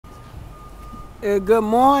Good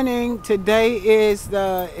morning. Today is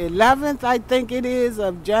the 11th, I think it is,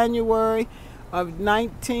 of January of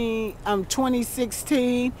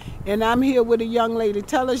 2016, and I'm here with a young lady.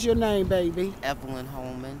 Tell us your name, baby. Evelyn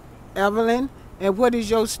Holman. Evelyn. And what is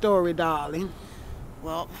your story, darling?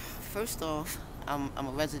 Well, first off, I'm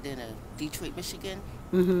a resident of Detroit, Michigan,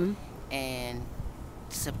 Mm-hmm. and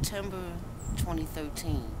September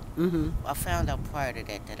 2013, Mm-hmm. I found out prior to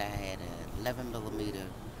that I had a 11 millimeter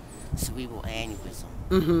cerebral aneurysm,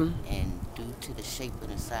 Mm-hmm. and due to the shape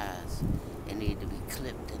and the size, it needed to be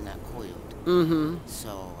clipped and not coiled. Mm-hmm.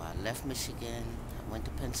 So I left Michigan, I went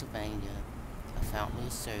to Pennsylvania, I found me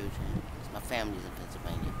a surgeon, 'cause my family's in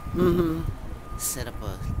Pennsylvania. Mm-hmm. Set up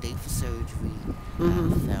a date for surgery.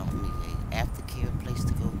 Mm-hmm. Found me a aftercare place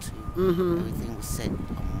to go to. Mm-hmm. Everything was set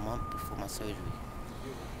a month before my surgery.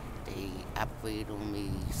 They operated on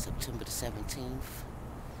me September the 17th.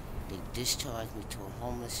 They discharged me to a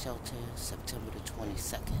homeless shelter September the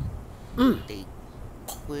 22nd. Mm. They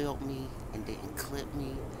coiled me and didn't clip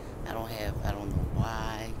me. I don't know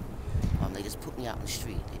why. They just put me out in the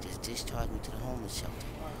street. They just discharged me to the homeless shelter.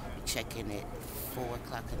 You check in at 4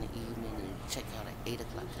 o'clock in the evening and you check out at 8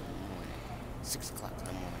 o'clock in the morning, 6 o'clock in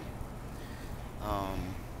the morning.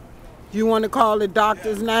 You want to call the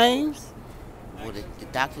doctor's names? Well, the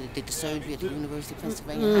doctor that did the surgery at the University of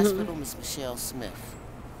Pennsylvania Hospital, Miss Michelle Smith.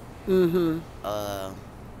 Mm-hmm.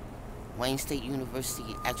 Wayne State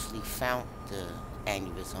University actually found the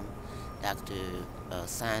aneurysm. Dr.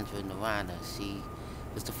 Sandra Narana, she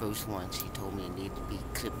was the first one. She told me it needed to be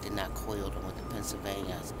clipped and not coiled. I went to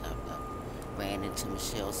Pennsylvania. I ran into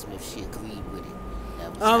Michelle Smith. She agreed with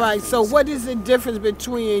it. All right, so what is the difference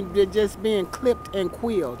between just being clipped and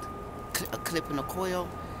coiled? A clip and a coil,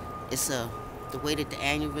 it's the way that the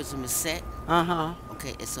aneurysm is set. Uh-huh.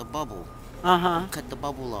 Okay, it's a bubble. Uh-huh. Cut the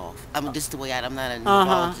bubble off. I mean, this is the way I'm not a Uh-huh.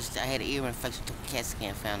 neurologist. I had an ear infection, took a CAT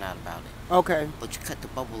scan, found out about it. Okay. But you cut the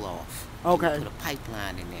bubble off. Okay. You put a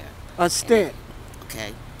pipeline in there. A stent.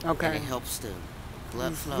 Okay. Okay. And it helps the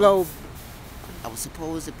blood flow. Flow. I was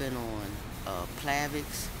supposed to have been on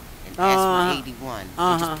Plavix and Uh-huh. aspirin 81. They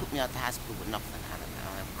Uh-huh. just put me out the hospital with nothing. I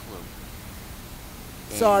don't have a clue.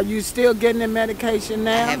 So are And you still getting the medication I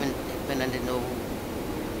now? haven't been under no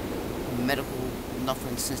medical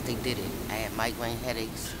nothing since they did it. I had migraine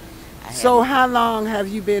headaches. So how long have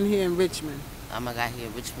you been here in Richmond? I got here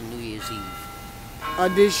in Richmond New Year's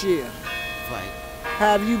Eve. This year? Right.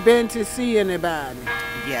 Have you been to see anybody?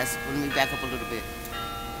 Yes. Let me back up a little bit.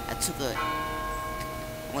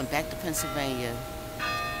 Went back to Pennsylvania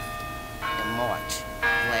in March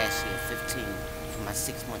last year, 15, for my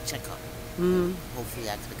 6-month checkup. Mm-hmm. Hopefully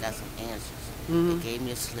I could have got some answers. Mm-hmm. They gave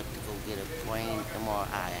me a slip to go get a brain MRI.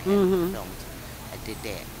 I had Mm-hmm. filmed. I did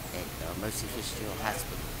that at Mercy Fitzgerald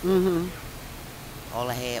Hospital. Mm-hmm. All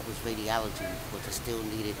I had was radiology reports. I still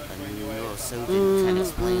needed a neurosurgeon trying to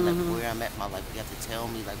explain like where I'm at in my life. You have to tell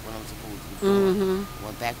me like what I'm supposed to be doing. Mm-hmm.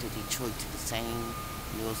 Went back to Detroit to the same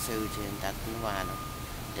neurosurgeon, Dr. Narana,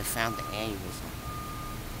 that found the aneurysm.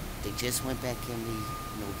 They just went back in me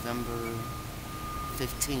November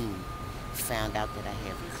 15, found out that I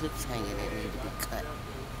have clips hanging that need to be cut.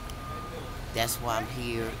 That's why I'm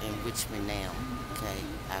here in Richmond now. Okay,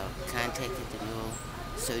 I contacted the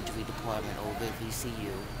neurosurgery department over at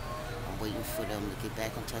VCU. I'm waiting for them to get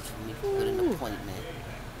back in touch with me with an appointment,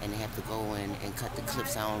 and they have to go in and cut the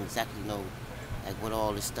clips. I don't exactly know like what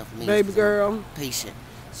all this stuff means. Baby girl. Patient.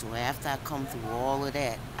 So after I come through all of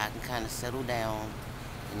that, I can kind of settle down,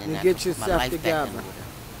 and then And I get can put my yourself life back in together. order.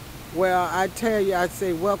 Well, I tell you, I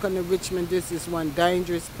say welcome to Richmond. This is one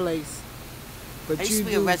dangerous place. But I used you to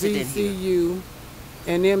be a do resident here. VCU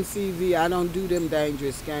and MCV. I don't do them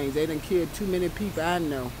dangerous games. They done killed too many people I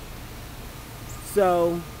know.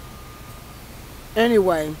 So,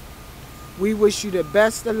 anyway, we wish you the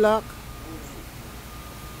best of luck,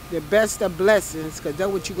 the best of blessings, because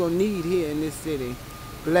that's what you're going to need here in this city.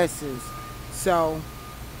 Blessings. So,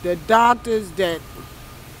 the doctors that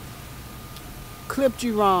clipped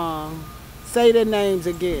you wrong, say their names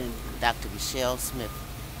again. Dr. Michelle Smith,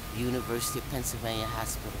 University of Pennsylvania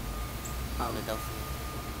Hospital, Philadelphia.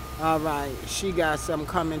 All right, she got something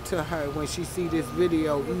coming to her when she see this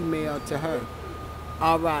video emailed to her.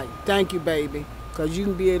 All right, thank you, baby, because you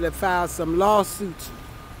can be able to file some lawsuits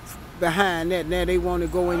behind that. Now they want to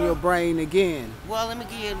go in your brain again. Well, let me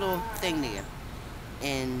give you a little thing there.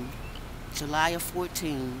 In July of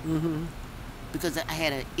 14, because I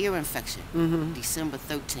had an ear infection, December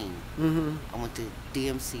 13, I went to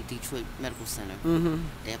DMC, Detroit Medical Center.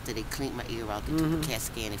 After they cleaned my ear out, they took a CAT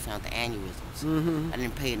scan, they found the aneurysms. I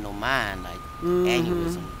didn't pay no mind, like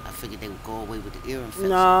aneurysm. I figured they would go away with the ear infection.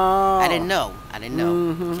 No. I didn't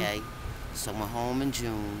know, okay? So I went home in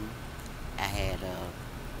June. I had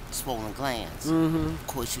swollen glands. Of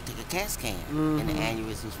course, you take a CAT scan, and the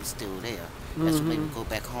aneurysms were still there. That's when they would go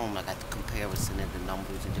back home. I got the comparison of the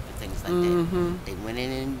numbers and different things like that. They went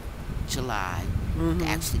in July to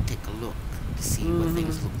actually take a look to see what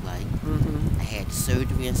things look like. I had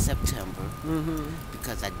surgery in September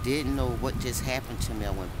because I didn't know what just happened to me.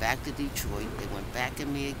 I went back to Detroit. They went back at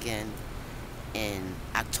me again in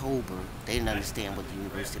October. They didn't understand what the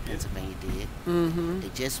University of Pennsylvania did. They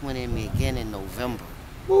just went in me again in November.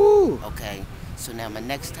 Ooh. Okay, so now my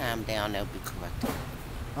next time down, that'll be corrected.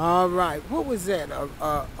 All right. What was that?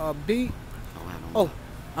 A bee? Oh, I don't know. Oh,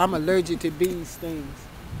 I'm allergic to bee stings.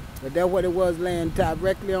 But that's what it was, laying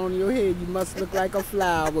directly on your head. You must look like a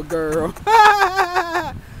flower, girl.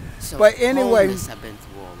 So but anyway, homeless, I've been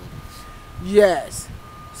through all of this. yes.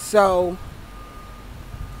 So,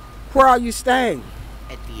 where are you staying?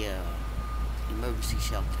 At the emergency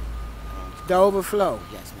shelter. The overflow.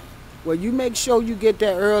 Yes, ma'am. Well, you make sure you get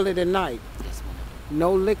there early tonight. Yes, ma'am.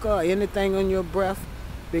 No liquor or anything on your breath,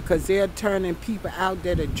 because they're turning people out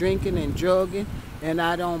that are drinking and drugging, and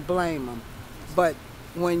I don't blame them. But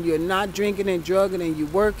when you're not drinking and drugging and you're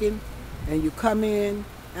working and you come in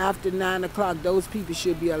after 9 o'clock, those people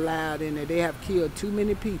should be allowed in there. They have killed too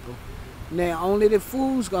many people. Now, only the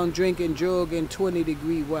fools gonna drink and drug in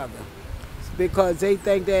 20-degree weather, because they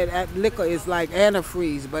think that liquor is like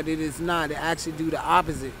antifreeze, but it is not. It actually do the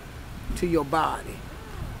opposite to your body.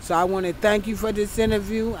 So I want to thank you for this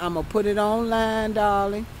interview. I'm gonna put it online,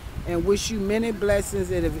 darling, and wish you many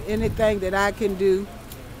blessings. And if anything that I can do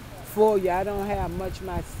for you, I don't have much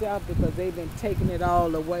myself because they've been taking it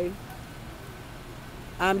all away.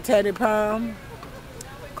 I'm Teddy Palm,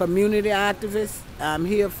 community activist. I'm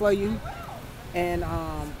here for you, and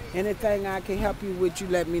anything I can help you with, you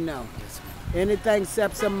let me know. Yes, ma'am. Anything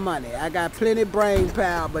except some money. I got plenty brain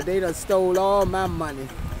power, but they done stole all my money.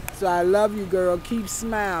 So I love you, girl. Keep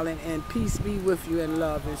smiling, and peace be with you, and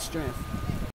love and strength.